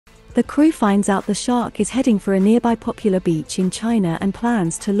The crew finds out the shark is heading for a nearby popular beach in China and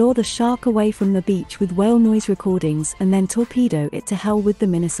plans to lure the shark away from the beach with whale noise recordings and then torpedo it to hell with the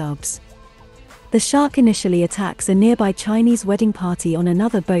minisubs. The shark initially attacks a nearby Chinese wedding party on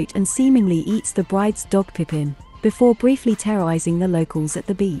another boat and seemingly eats the bride's dog Pippin, before briefly terrorizing the locals at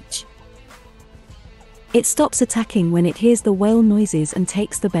the beach. It stops attacking when it hears the whale noises and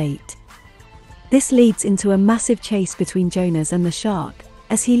takes the bait. This leads into a massive chase between Jonas and the shark,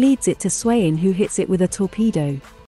 as he leads it to Swain, who hits it with a torpedo,